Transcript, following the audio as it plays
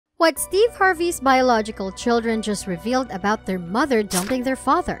What Steve Harvey's biological children just revealed about their mother dumping their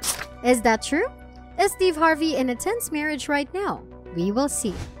father. Is that true? Is Steve Harvey in a tense marriage right now? We will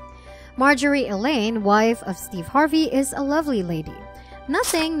see. Marjorie Elaine, wife of Steve Harvey, is a lovely lady.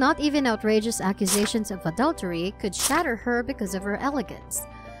 Nothing, not even outrageous accusations of adultery, could shatter her because of her elegance.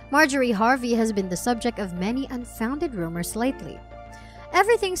 Marjorie Harvey has been the subject of many unfounded rumors lately.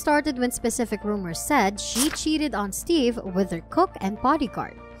 Everything started when specific rumors said she cheated on Steve with her cook and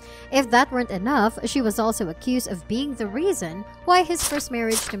bodyguard. If that weren't enough, she was also accused of being the reason why his first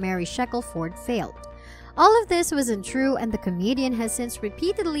marriage to Mary Shackelford failed. All of this wasn't true, and the comedian has since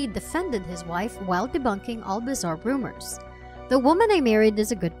repeatedly defended his wife while debunking all bizarre rumors. "The woman I married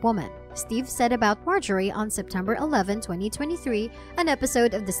is a good woman," Steve said about Marjorie on September 11, 2023, an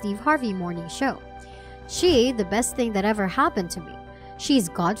episode of the Steve Harvey Morning Show. "She, the best thing that ever happened to me. She's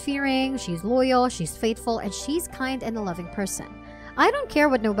God-fearing, she's loyal, she's faithful, and she's kind and a loving person. I don't care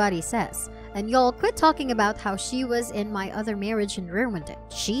what nobody says. And y'all quit talking about how she was in my other marriage and ruined it.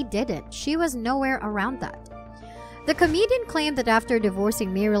 She didn't. She was nowhere around that." The comedian claimed that after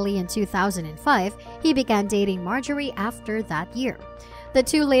divorcing Mary in 2005, he began dating Marjorie after that year. The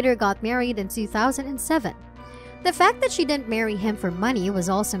two later got married in 2007. The fact that she didn't marry him for money was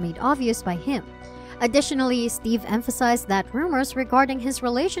also made obvious by him. Additionally, Steve emphasized that rumors regarding his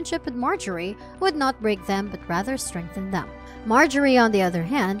relationship with Marjorie would not break them but rather strengthen them. Marjorie, on the other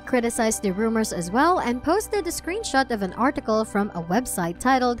hand, criticized the rumors as well and posted a screenshot of an article from a website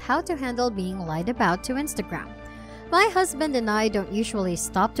titled "How to Handle Being Lied About" to Instagram. "My husband and I don't usually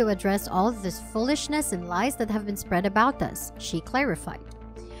stop to address all of this foolishness and lies that have been spread about us," she clarified.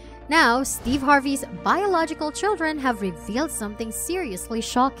 Now, Steve Harvey's biological children have revealed something seriously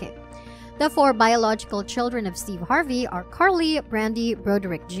shocking. The four biological children of Steve Harvey are Carly, Brandy,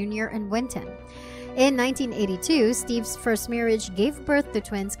 Broderick Jr., and Winton. In 1982, Steve's first marriage gave birth to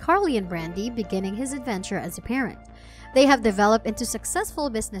twins Carly and Brandy, beginning his adventure as a parent. They have developed into successful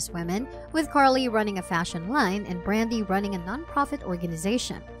businesswomen, with Carly running a fashion line and Brandy running a non-profit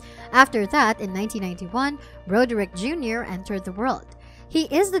organization. After that, in 1991, Broderick Jr. entered the world. He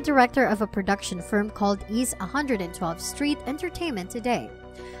is the director of a production firm called East 112th Street Entertainment today.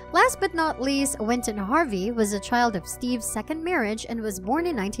 Last but not least, Winton Harvey was a child of Steve's second marriage and was born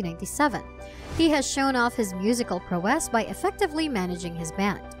in 1997. He has shown off his musical prowess by effectively managing his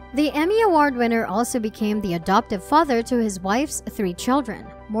band. The Emmy Award winner also became the adoptive father to his wife's three children,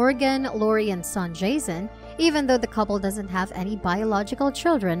 Morgan, Lori, and son Jason, even though the couple doesn't have any biological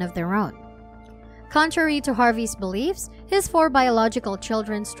children of their own. Contrary to Harvey's beliefs, his four biological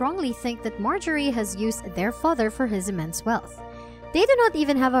children strongly think that Marjorie has used their father for his immense wealth. They do not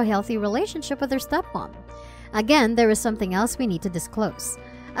even have a healthy relationship with their stepmom. Again, there is something else we need to disclose.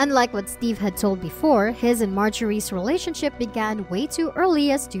 Unlike what Steve had told before, his and Marjorie's relationship began way too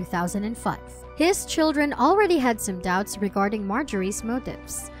early as 2005. His children already had some doubts regarding Marjorie's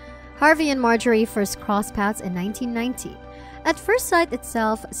motives. Harvey and Marjorie first crossed paths in 1990. At first sight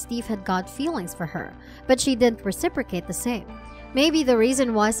itself, Steve had got feelings for her, but she didn't reciprocate the same. Maybe the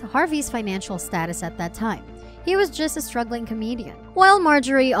reason was Harvey's financial status at that time. He was just a struggling comedian, while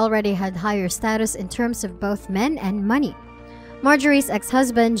Marjorie already had higher status in terms of both men and money. Marjorie's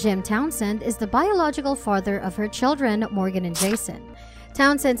ex-husband, Jim Townsend, is the biological father of her children, Morgan and Jason.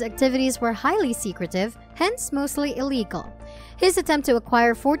 Townsend's activities were highly secretive, hence mostly illegal. His attempt to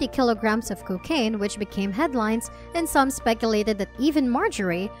acquire 40 kilograms of cocaine, which became headlines, and some speculated that even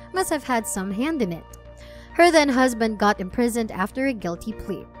Marjorie must have had some hand in it. Her then-husband got imprisoned after a guilty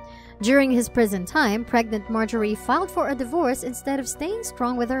plea. During his prison time, pregnant Marjorie filed for a divorce instead of staying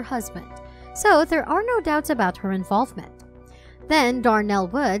strong with her husband. So there are no doubts about her involvement. Then Darnell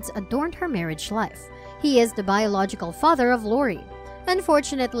Woods adorned her marriage life. He is the biological father of Lori.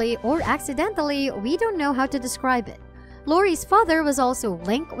 Unfortunately, or accidentally, we don't know how to describe it. Lori's father was also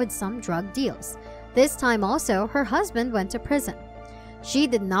linked with some drug deals. This time also, her husband went to prison. She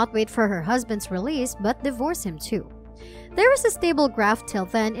did not wait for her husband's release, but divorced him too. There was a stable graph till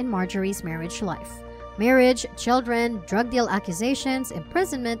then in Marjorie's marriage life. Marriage, children, drug deal accusations,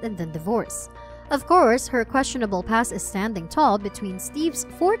 imprisonment, and then divorce. Of course, her questionable past is standing tall between Steve's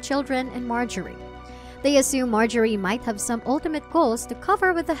 4 children and Marjorie. They assume Marjorie might have some ultimate goals to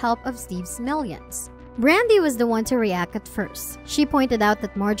cover with the help of Steve's millions. Brandy was the one to react at first. She pointed out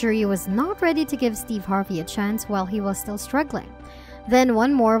that Marjorie was not ready to give Steve Harvey a chance while he was still struggling. Then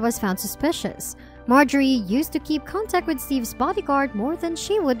one more was found suspicious. Marjorie used to keep contact with Steve's bodyguard more than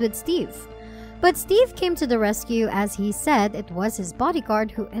she would with Steve. But Steve came to the rescue as he said it was his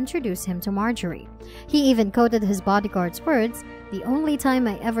bodyguard who introduced him to Marjorie. He even quoted his bodyguard's words, "The only time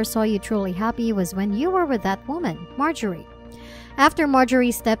I ever saw you truly happy was when you were with that woman, Marjorie." After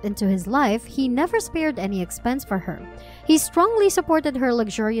Marjorie stepped into his life, he never spared any expense for her. He strongly supported her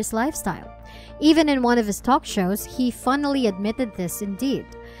luxurious lifestyle. Even in one of his talk shows, he funnily admitted this indeed.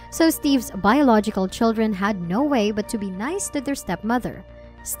 So Steve's biological children had no way but to be nice to their stepmother.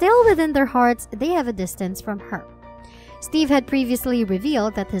 Still, within their hearts, they have a distance from her. Steve had previously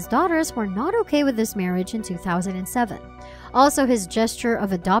revealed that his daughters were not okay with this marriage in 2007. Also, his gesture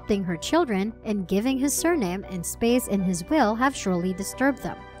of adopting her children and giving his surname and space in his will have surely disturbed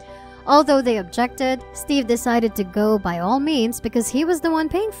them. Although they objected, Steve decided to go by all means because he was the one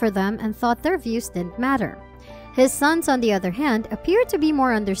paying for them and thought their views didn't matter. His sons, on the other hand, appeared to be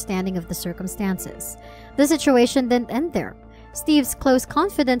more understanding of the circumstances. The situation didn't end there. Steve's close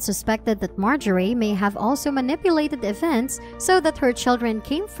confidant suspected that Marjorie may have also manipulated events so that her children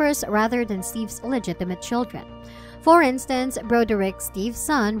came first rather than Steve's legitimate children. For instance, Broderick, Steve's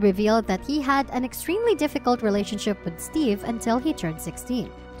son, revealed that he had an extremely difficult relationship with Steve until he turned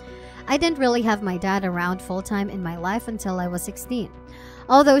 16. I didn't really have my dad around full-time in my life until I was 16.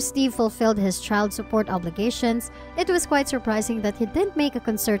 Although Steve fulfilled his child support obligations, it was quite surprising that he didn't make a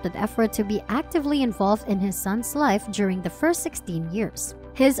concerted effort to be actively involved in his son's life during the first 16 years.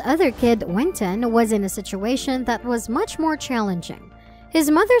 His other kid, Winton, was in a situation that was much more challenging. His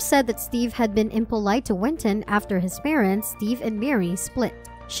mother said that Steve had been impolite to Winton after his parents, Steve and Mary, split.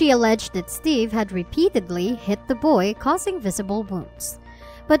 She alleged that Steve had repeatedly hit the boy, causing visible wounds.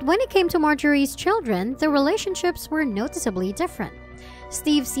 But when it came to Marjorie's children, the relationships were noticeably different.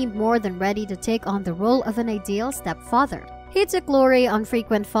 Steve seemed more than ready to take on the role of an ideal stepfather. He took glory on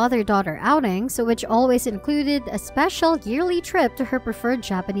frequent father-daughter outings, which always included a special yearly trip to her preferred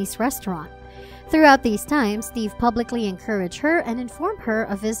Japanese restaurant. Throughout these times, Steve publicly encouraged her and informed her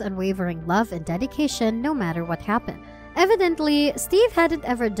of his unwavering love and dedication no matter what happened. Evidently, Steve hadn't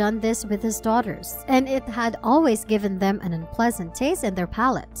ever done this with his daughters, and it had always given them an unpleasant taste in their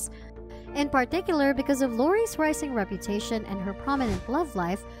palates. In particular because of Lori's rising reputation and her prominent love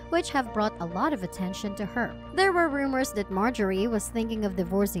life, which have brought a lot of attention to her. There were rumors that Marjorie was thinking of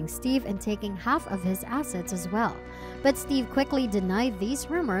divorcing Steve and taking half of his assets as well. But Steve quickly denied these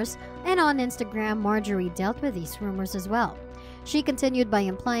rumors, and on Instagram, Marjorie dealt with these rumors as well. She continued by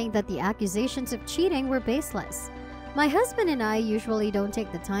implying that the accusations of cheating were baseless. My husband and I usually don't take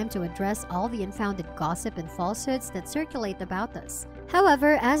the time to address all the unfounded gossip and falsehoods that circulate about us.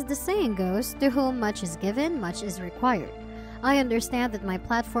 However, as the saying goes, to whom much is given, much is required. I understand that my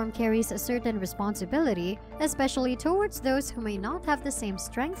platform carries a certain responsibility, especially towards those who may not have the same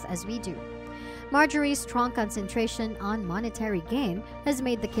strength as we do. Marjorie's strong concentration on monetary gain has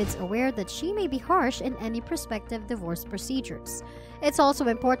made the kids aware that she may be harsh in any prospective divorce procedures. It's also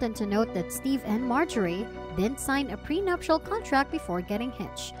important to note that Steve and Marjorie didn't sign a prenuptial contract before getting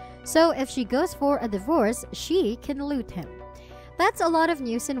hitched. So if she goes for a divorce, she can loot him. That's a lot of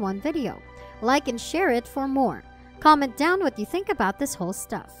news in one video. Like and share it for more. Comment down what you think about this whole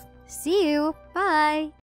stuff. See you! Bye!